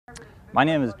My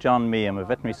name is John Mee. I'm a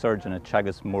veterinary surgeon at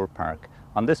Teagasc Moor Park.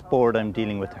 On this board I'm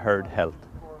dealing with herd health.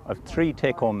 I have three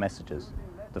take-home messages.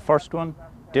 The first one,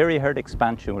 dairy herd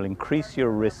expansion will increase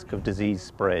your risk of disease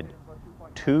spread.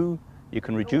 2, you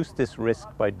can reduce this risk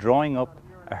by drawing up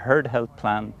a herd health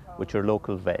plan with your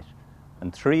local vet.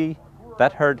 And 3,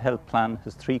 that herd health plan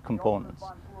has 3 components.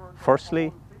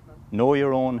 Firstly, know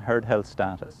your own herd health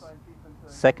status.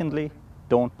 Secondly,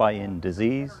 don't buy in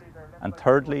disease. And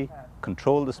thirdly,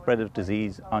 control the spread of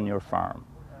disease on your farm.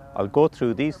 I'll go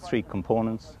through these 3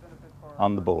 components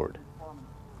on the board.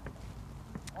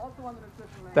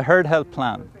 The herd health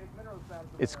plan.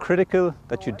 It's critical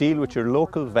that you deal with your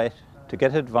local vet to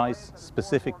get advice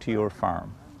specific to your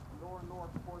farm.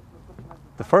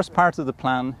 The first part of the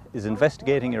plan is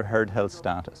investigating your herd health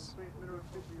status.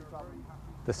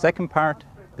 The second part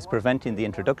is preventing the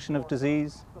introduction of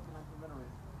disease.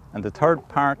 And the third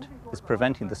part is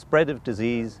preventing the spread of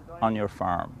disease on your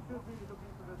farm.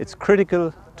 It's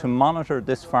critical to monitor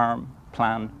this farm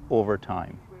plan over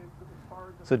time.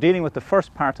 So dealing with the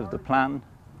first part of the plan,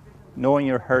 knowing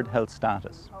your herd health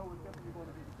status.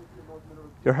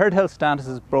 Your herd health status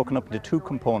is broken up into 2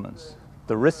 components: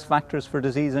 the risk factors for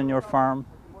disease on your farm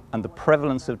and the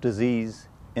prevalence of disease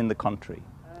in the country.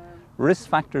 Risk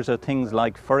factors are things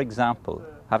like, for example,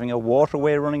 having a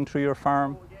waterway running through your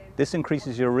farm. This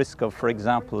increases your risk of, for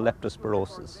example,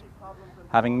 leptospirosis.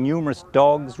 Having numerous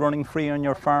dogs running free on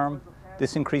your farm,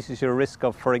 this increases your risk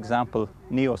of, for example,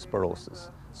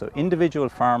 neospirosis. So individual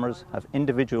farmers have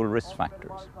individual risk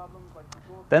factors.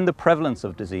 Then the prevalence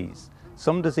of disease.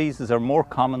 Some diseases are more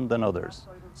common than others.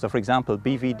 So for example,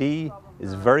 BVD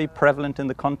is very prevalent in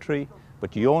the country,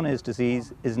 but Johne's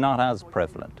disease is not as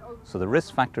prevalent. So the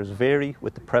risk factors vary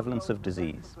with the prevalence of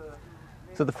disease.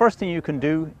 So the first thing you can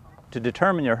do to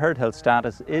determine your herd health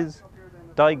status is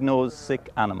diagnose sick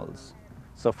animals.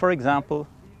 So for example,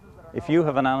 if you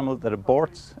have an animal that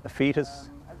aborts a fetus,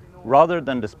 rather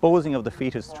than disposing of the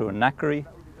fetus through a knackery,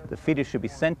 the fetus should be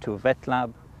sent to a vet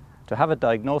lab to have a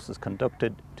diagnosis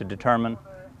conducted to determine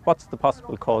what's the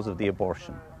possible cause of the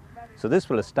abortion. So this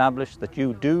will establish that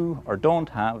you do or don't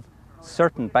have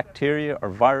certain bacteria or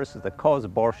viruses that cause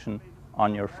abortion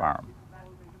on your farm.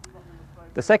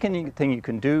 The second thing you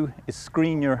can do is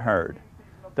screen your herd.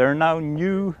 There are now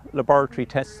new laboratory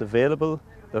tests available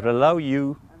that allow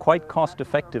you quite cost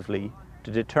effectively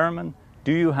to determine,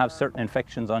 do you have certain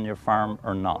infections on your farm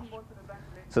or not?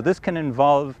 So this can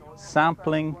involve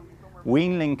sampling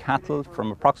weanling cattle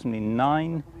from approximately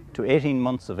 9 to 18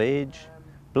 months of age,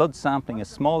 blood sampling a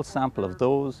small sample of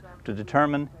those to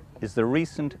determine, is there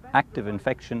recent active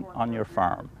infection on your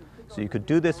farm? So you could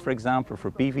do this, for example,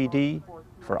 for BVD,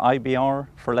 for IBR,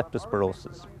 for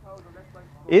leptospirosis.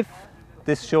 If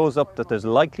this shows up that there's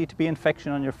likely to be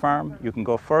infection on your farm, you can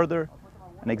go further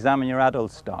and examine your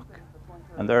adult stock.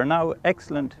 And there are now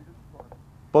excellent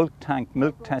bulk tank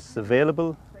milk tests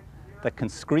available that can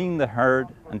screen the herd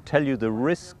and tell you the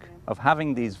risk of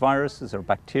having these viruses or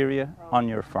bacteria on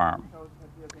your farm.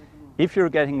 If you're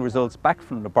getting results back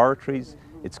from laboratories,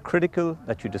 it's critical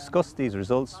that you discuss these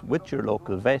results with your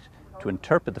local vet to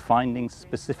interpret the findings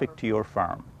specific to your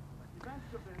farm.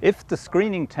 If the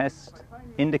screening test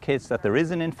indicates that there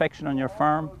is an infection on your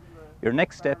farm, your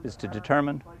next step is to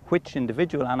determine which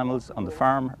individual animals on the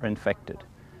farm are infected.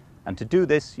 And to do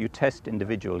this, you test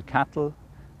individual cattle,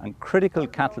 and critical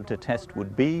cattle to test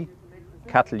would be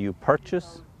cattle you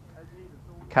purchase,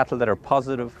 cattle that are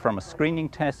positive from a screening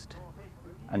test,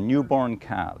 and newborn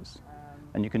calves.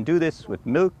 And you can do this with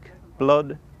milk,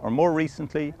 blood, or more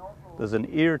recently, there's an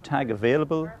ear tag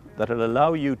available that will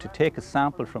allow you to take a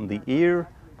sample from the ear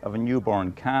of a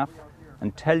newborn calf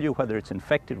and tell you whether it's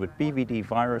infected with BVD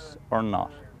virus or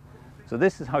not. So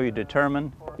this is how you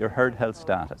determine your herd health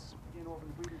status.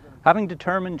 Having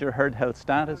determined your herd health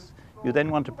status, you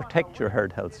then want to protect your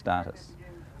herd health status.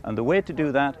 And the way to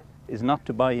do that is not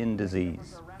to buy in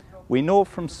disease. We know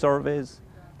from surveys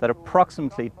that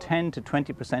approximately 10 to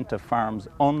 20% of farms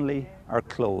only are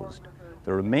closed.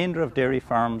 The remainder of dairy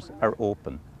farms are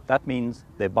open. That means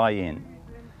they buy in.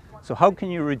 So how can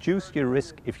you reduce your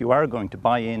risk if you are going to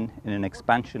buy in an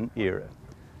expansion era?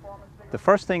 The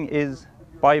first thing is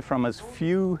buy from as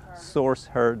few source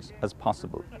herds as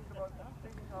possible.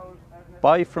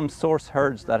 Buy from source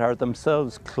herds that are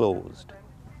themselves closed.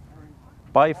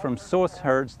 Buy from source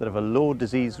herds that have a low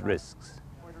disease risks.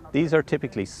 These are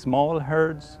typically small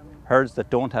herds, herds that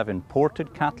don't have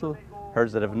imported cattle,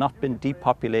 herds that have not been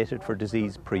depopulated for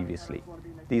disease previously.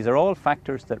 These are all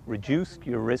factors that reduce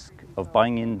your risk of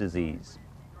buying in disease.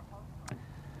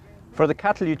 For the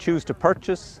cattle you choose to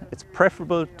purchase, it's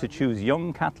preferable to choose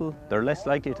young cattle. They're less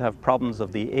likely to have problems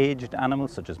of the aged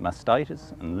animals such as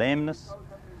mastitis and lameness.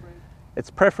 It's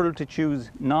preferable to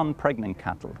choose non-pregnant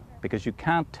cattle because you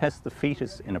can't test the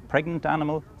fetus in a pregnant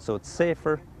animal, so it's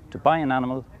safer to buy an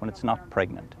animal when it's not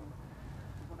pregnant.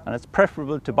 And it's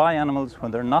preferable to buy animals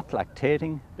when they're not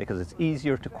lactating because it's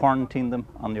easier to quarantine them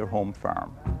on your home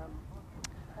farm.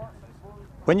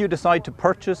 When you decide to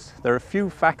purchase, there are a few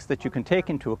facts that you can take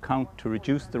into account to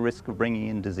reduce the risk of bringing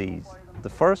in disease.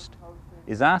 The first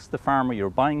is ask the farmer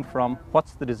you're buying from,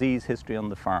 what's the disease history on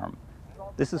the farm?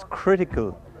 This is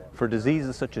critical for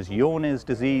diseases such as Johne's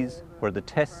disease, where the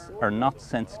tests are not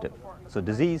sensitive. So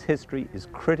disease history is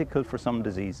critical for some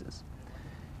diseases.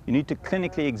 You need to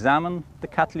clinically examine the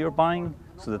cattle you're buying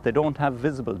so that they don't have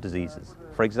visible diseases.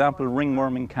 For example,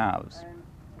 ringworm in calves.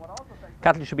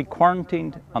 Cattle should be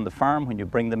quarantined on the farm when you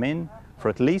bring them in for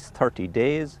at least 30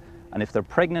 days, and if they're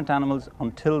pregnant animals,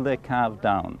 until they calve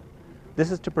down. This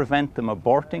is to prevent them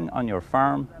aborting on your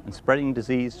farm and spreading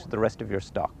disease to the rest of your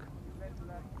stock.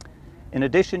 In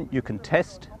addition, you can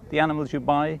test the animals you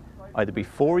buy either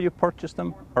before you purchase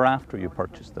them or after you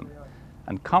purchase them.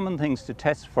 And common things to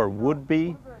test for would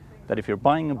be that if you're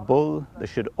buying a bull, they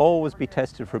should always be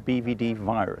tested for BVD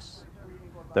virus.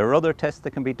 There are other tests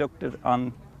that can be conducted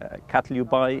on cattle you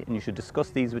buy, and you should discuss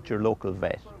these with your local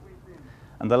vet.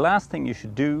 And the last thing you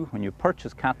should do when you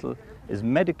purchase cattle is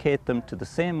medicate them to the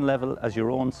same level as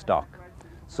your own stock.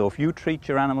 So if you treat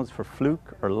your animals for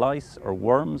fluke or lice or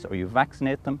worms, or you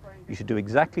vaccinate them, you should do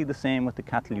exactly the same with the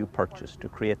cattle you purchase to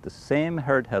create the same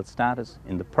herd health status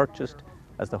in the purchased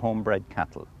as the homebred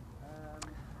cattle.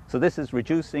 So this is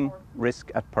reducing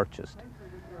risk at purchased.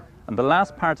 And the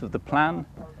last part of the plan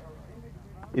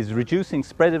is reducing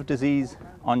spread of disease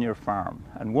on your farm.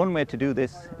 And one way to do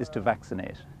this is to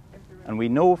vaccinate. And we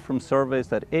know from surveys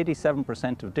that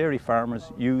 87% of dairy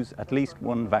farmers use at least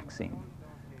one vaccine.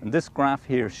 And this graph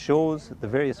here shows the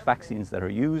various vaccines that are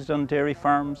used on dairy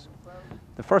farms.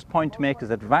 The first point to make is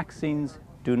that vaccines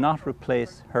do not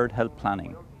replace herd health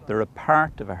planning. They're a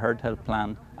part of a herd health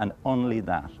plan, and only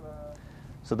that.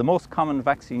 So the most common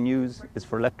vaccine used is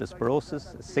for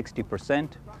leptospirosis,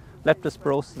 60%.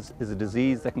 Leptospirosis is a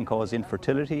disease that can cause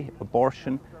infertility,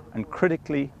 abortion, and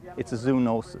critically, it's a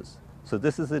zoonosis. So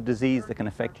this is a disease that can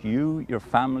affect you, your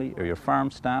family, or your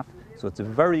farm staff. So it's a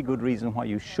very good reason why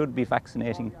you should be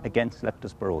vaccinating against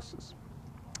leptospirosis.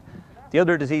 The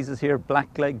other diseases here,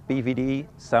 blackleg, BVD,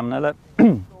 salmonella,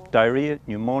 diarrhea,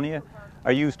 pneumonia,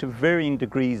 are used to varying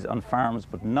degrees on farms,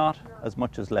 but not as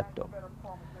much as lepto.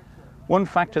 One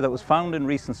factor that was found in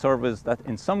recent surveys that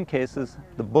in some cases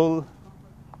the bull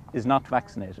is not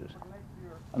vaccinated.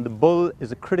 And the bull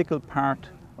is a critical part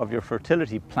of your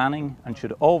fertility planning and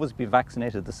should always be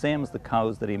vaccinated the same as the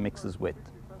cows that he mixes with.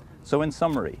 So in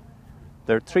summary,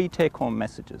 there are three take-home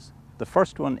messages. The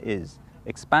first one is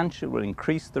expansion will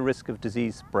increase the risk of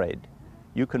disease spread.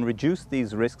 You can reduce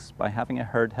these risks by having a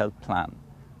herd health plan.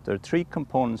 There are three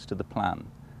components to the plan.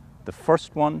 The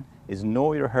first one is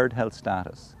know your herd health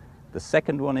status. The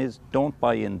second one is don't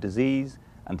buy in disease.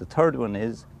 And the third one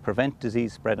is prevent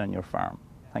disease spread on your farm.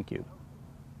 Thank you.